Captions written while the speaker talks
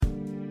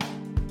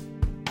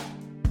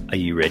Are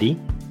you ready?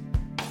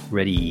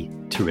 Ready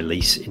to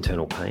release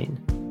internal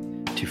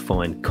pain? To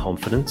find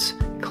confidence,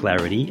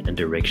 clarity, and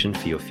direction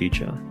for your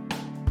future?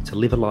 To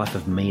live a life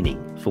of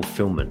meaning,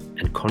 fulfillment,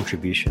 and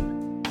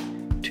contribution?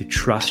 To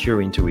trust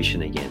your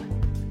intuition again,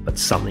 but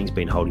something's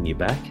been holding you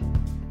back?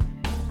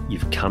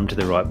 You've come to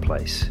the right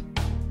place.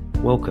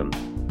 Welcome.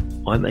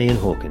 I'm Ian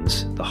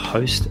Hawkins, the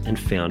host and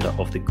founder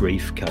of the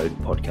Grief Code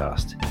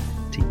podcast.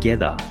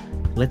 Together,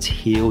 let's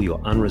heal your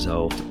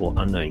unresolved or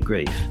unknown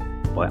grief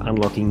by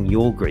unlocking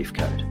your grief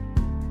code.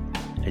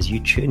 As you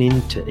tune in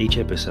to each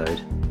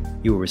episode,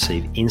 you will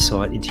receive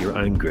insight into your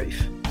own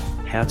grief,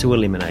 how to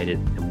eliminate it,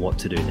 and what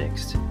to do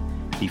next.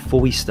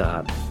 Before we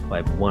start, I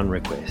have one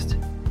request.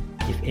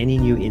 If any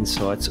new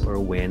insights or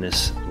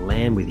awareness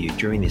land with you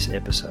during this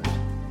episode,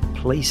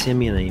 please send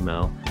me an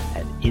email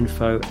at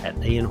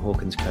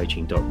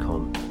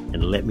info@ianhawkinscoaching.com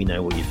and let me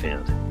know what you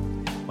found.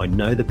 I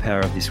know the power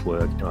of this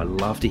work and I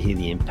love to hear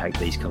the impact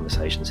these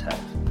conversations have.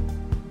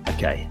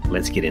 Okay,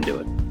 let's get into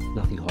it.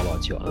 Nothing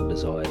highlights your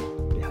undesired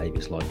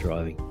behaviours like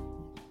driving.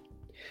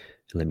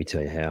 And let me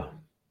tell you how.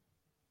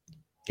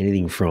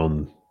 Anything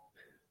from,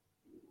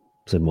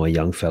 so my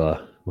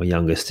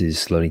youngest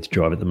is learning to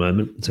drive at the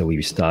moment. So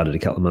we started a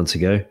couple of months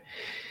ago,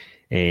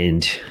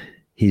 and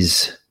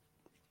his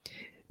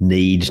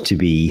need to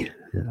be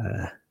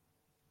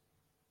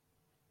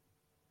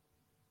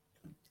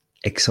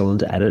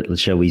excellent at it,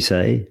 shall we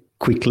say,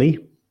 quickly,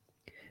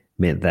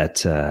 meant that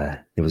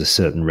there was a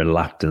certain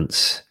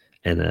reluctance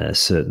and a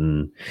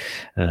certain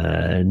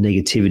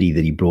negativity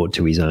that he brought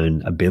to his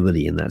own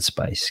ability in that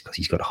space, because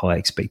he's got high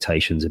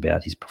expectations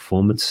about his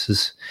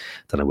performances.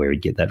 Don't know where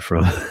he'd get that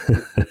from.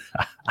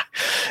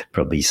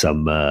 Probably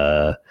some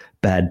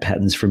bad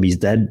patterns from his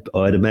dad,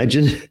 I'd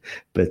imagine.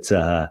 But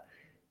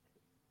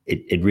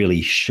it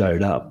really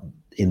showed up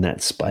in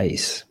that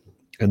space.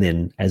 And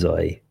then as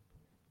I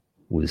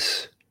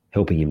was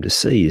helping him to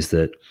see is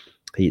that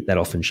that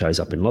often shows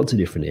up in lots of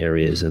different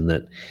areas, and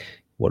that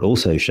what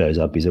also shows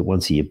up is that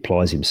once he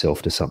applies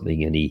himself to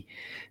something and he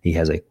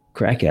has a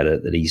crack at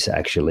it, that he's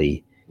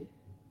actually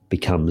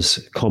becomes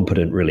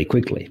competent really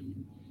quickly.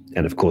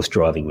 And of course,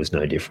 driving was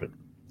no different.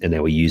 And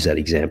now we use that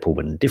example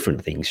when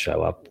different things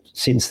show up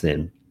since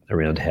then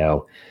around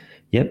how,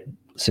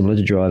 similar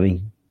to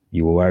driving,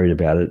 you were worried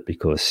about it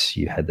because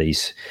you had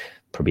these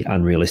probably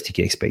unrealistic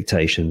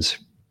expectations,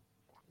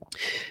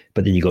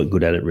 but then you got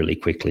good at it really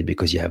quickly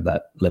because you have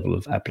that level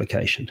of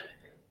application.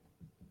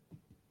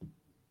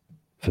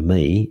 For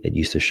me, it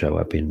used to show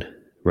up in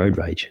road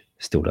rage,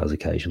 still does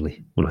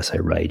occasionally. When I say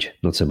rage,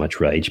 not so much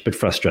rage, but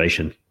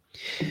frustration.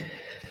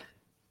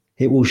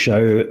 It will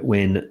show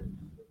when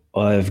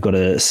I've got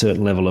a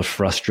certain level of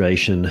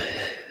frustration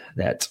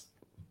that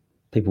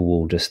people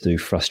will just do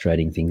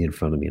frustrating things in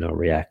front of me and I'll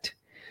react.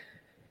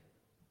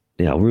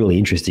 Now, a really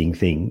interesting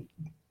thing,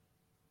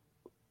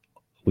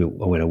 I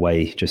went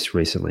away just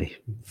recently,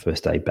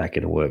 first day back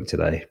into work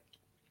today,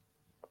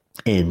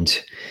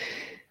 and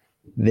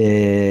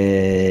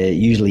there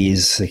usually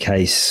is the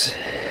case,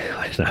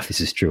 I don't know if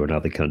this is true in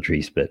other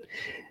countries, but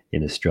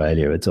in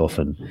Australia it's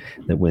often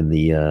that when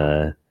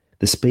the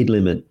speed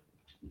limit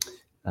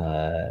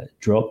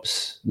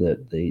drops,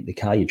 that the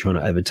car you're trying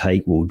to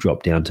overtake will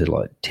drop down to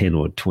like 10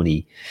 or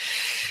 20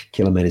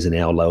 kilometres an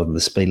hour lower than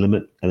the speed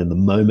limit. And then the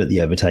moment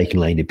the overtaking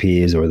lane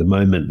appears, or the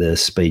moment the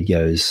speed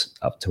goes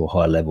up to a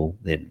high level,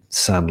 then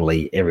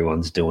suddenly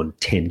everyone's doing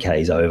 10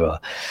 Ks over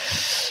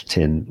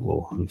 10,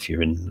 well, if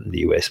you're in the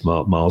US,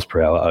 miles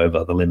per hour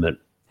over the limit,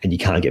 and you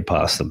can't get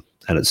past them.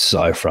 And it's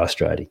so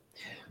frustrating.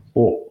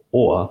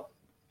 Or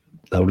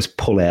they'll just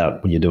pull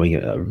out when you're doing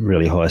a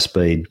really high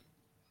speed,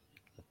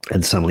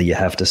 and suddenly you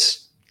have to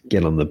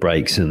get on the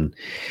brakes and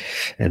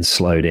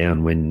slow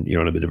down when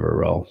you're on a bit of a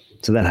roll.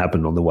 So that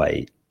happened on the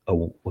way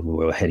when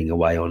we were heading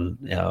away on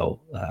our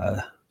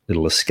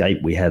little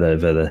escape we had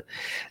over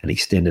an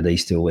extended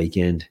Easter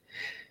weekend,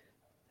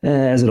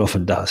 as it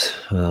often does.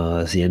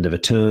 It's the end of a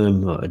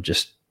term,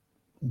 just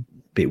a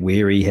bit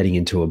weary, heading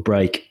into a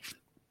break.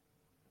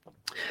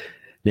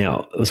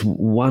 Now, it was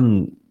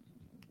one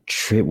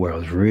trip where I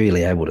was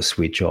really able to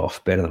switch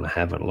off better than I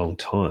have in a long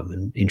time.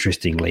 And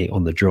interestingly,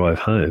 on the drive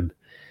home,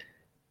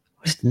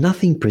 just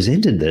nothing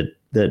presented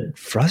that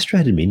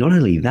frustrated me. Not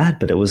only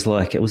that, but it was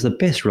the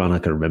best run I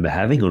could remember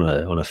having on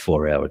a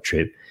 4-hour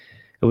trip.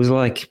 It was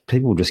like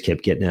people just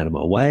kept getting out of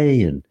my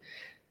way, and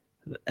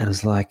it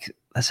was like,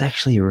 that's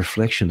actually a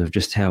reflection of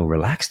just how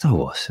relaxed I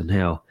was and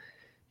how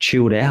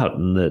chilled out.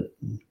 And that,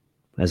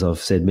 as I've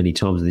said many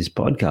times in this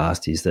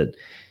podcast, is that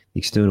the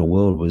external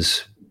world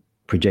was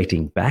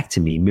projecting back to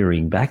me,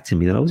 mirroring back to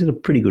me that I was in a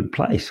pretty good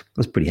place. I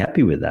was pretty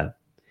happy with that.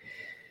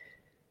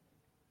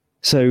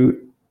 So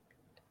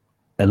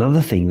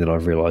another thing that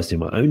I've realized in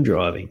my own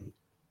driving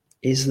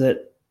is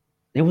that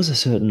there was a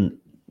certain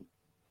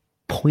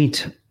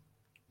point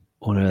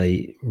on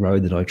a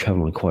road that I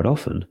travel on quite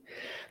often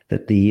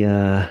that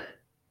a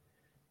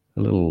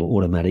little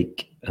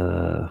automatic,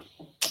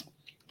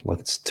 like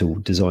it's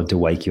designed to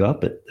wake you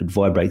up. It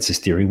vibrates the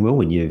steering wheel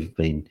when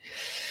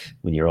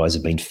your eyes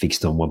have been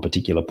fixed on one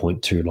particular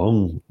point too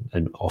long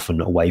and often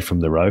away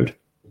from the road.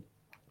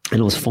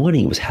 And I was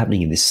finding it was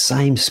happening in this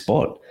same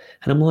spot.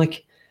 And I'm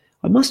like,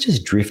 I must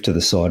just drift to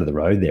the side of the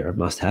road there. It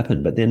must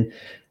happen. But then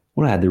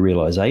what I had the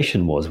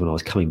realization was when I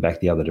was coming back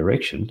the other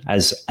direction,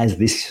 as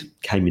this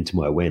came into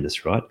my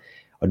awareness, right?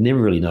 I'd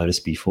never really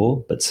noticed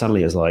before, but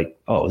suddenly I was like,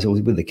 oh, I was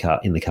with the car,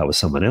 in the car with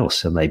someone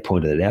else, and they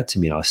pointed it out to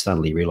me, and I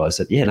suddenly realized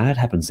that, yeah, no, it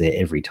happens there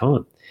every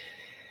time.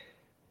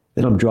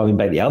 Then I'm driving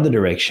back the other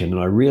direction,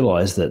 and I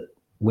realized that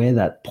where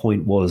that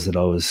point was that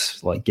I was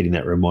like getting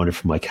that reminder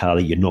from my car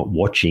that you're not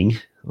watching,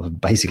 or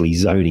basically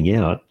zoning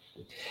out,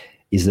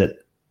 is that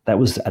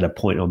was at a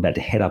point I'm about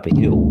to head up a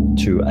hill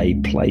to a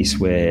place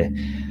where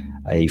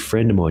a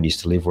friend of mine used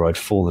to live, where I'd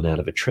fallen out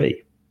of a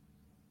tree.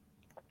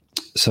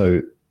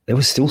 So there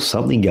was still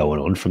something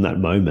going on from that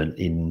moment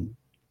in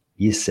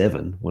year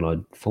 7 when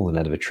I'd fallen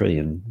out of a tree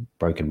and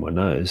broken my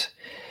nose.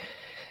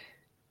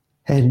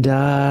 And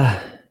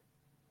I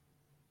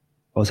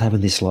was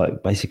having this,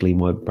 like, basically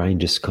my brain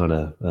just kind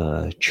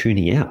of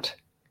tuning out.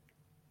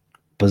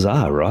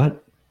 Bizarre, right?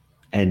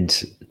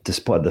 And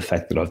despite the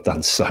fact that I've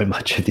done so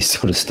much of this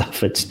sort of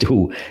stuff, it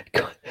still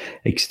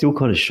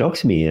kind of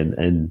shocks me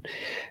and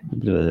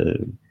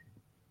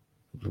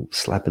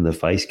slap in the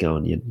face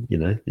going, you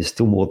know, there's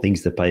still more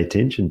things to pay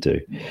attention to.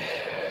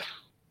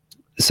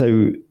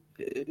 So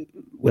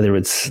whether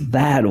it's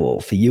that,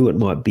 or for you it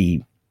might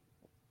be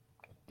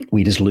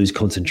we just lose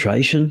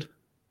concentration.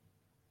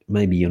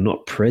 Maybe you're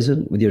not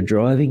present with your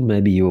driving.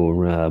 Maybe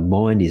your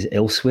mind is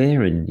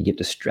elsewhere and you get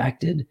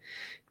distracted.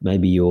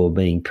 Maybe you're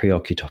being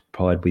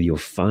preoccupied with your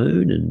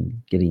phone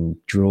and getting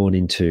drawn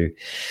into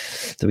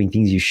doing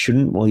things you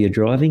shouldn't while you're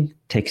driving,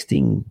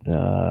 texting,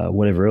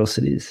 whatever else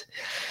it is.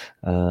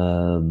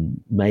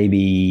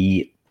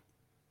 Maybe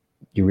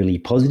you're really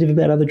positive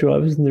about other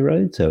drivers in the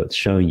road, so it's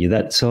showing you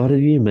that side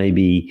of you.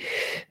 Maybe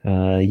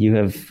you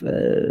have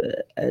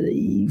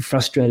a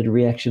frustrated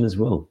reaction as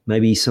well.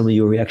 Maybe some of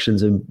your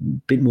reactions are a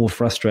bit more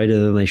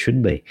frustrated than they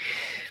should be.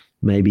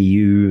 Maybe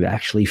you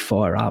actually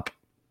fire up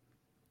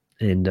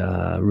and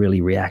really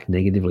react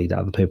negatively to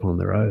other people on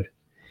the road.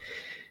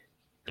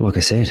 Like I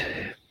said,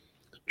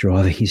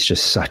 driving is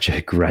just such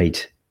a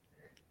great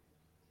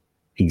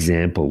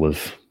example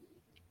of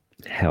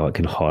how it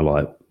can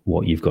highlight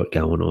what you've got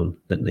going on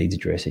that needs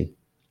addressing.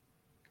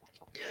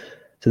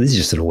 So this is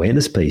just an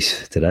awareness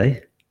piece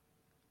today.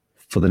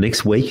 For the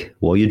next week,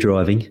 while you're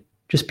driving,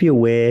 just be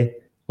aware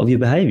of your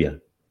behavior.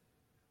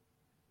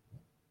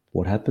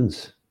 What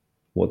happens?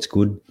 What's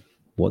good?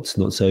 What's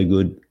not so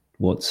good?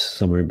 What's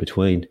somewhere in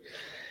between?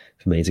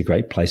 For me, it's a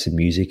great place of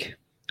music.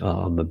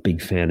 I'm a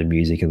big fan of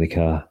music in the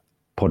car,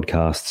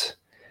 podcasts.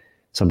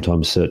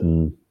 Sometimes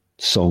certain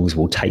songs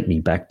will take me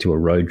back to a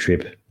road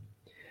trip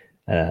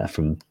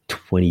from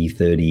 20,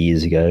 30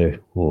 years ago,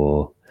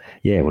 or,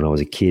 when I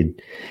was a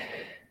kid.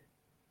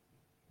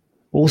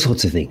 All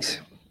sorts of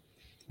things.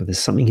 But there's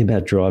something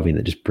about driving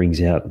that just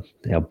brings out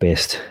our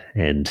best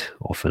and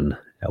often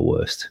our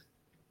worst.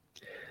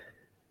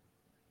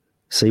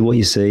 See what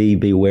you see,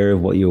 be aware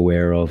of what you're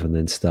aware of, and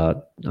then start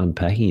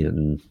unpacking it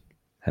and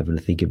having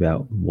to think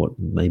about what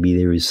maybe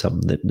there is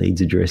something that needs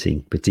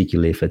addressing,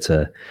 particularly if it's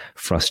a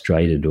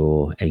frustrated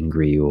or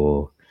angry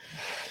or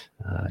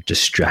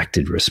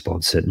distracted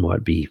response that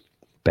might be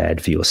bad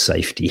for your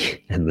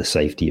safety and the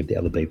safety of the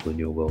other people in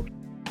your world.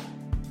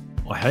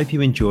 I hope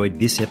you enjoyed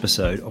this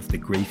episode of the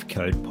Grief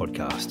Code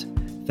podcast.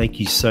 Thank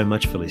you so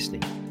much for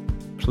listening.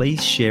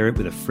 Please share it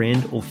with a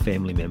friend or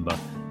family member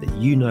that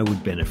you know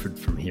would benefit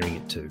from hearing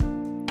it too.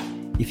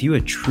 If you are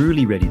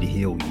truly ready to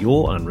heal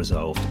your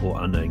unresolved or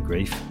unknown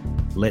grief,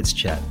 let's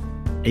chat.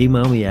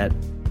 Email me at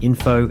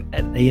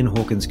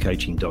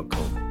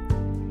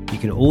info@ianhawkinscoaching.com. You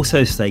can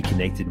also stay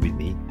connected with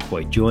me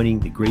by joining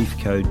the Grief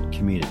Code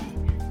community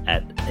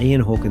at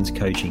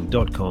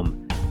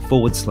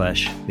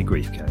ianhawkinscoaching.com/the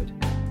Grief Code.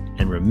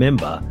 And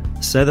remember,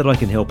 so that I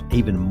can help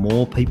even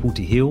more people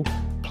to heal,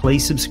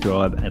 please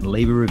subscribe and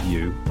leave a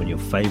review on your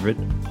favorite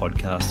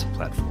podcast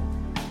platform.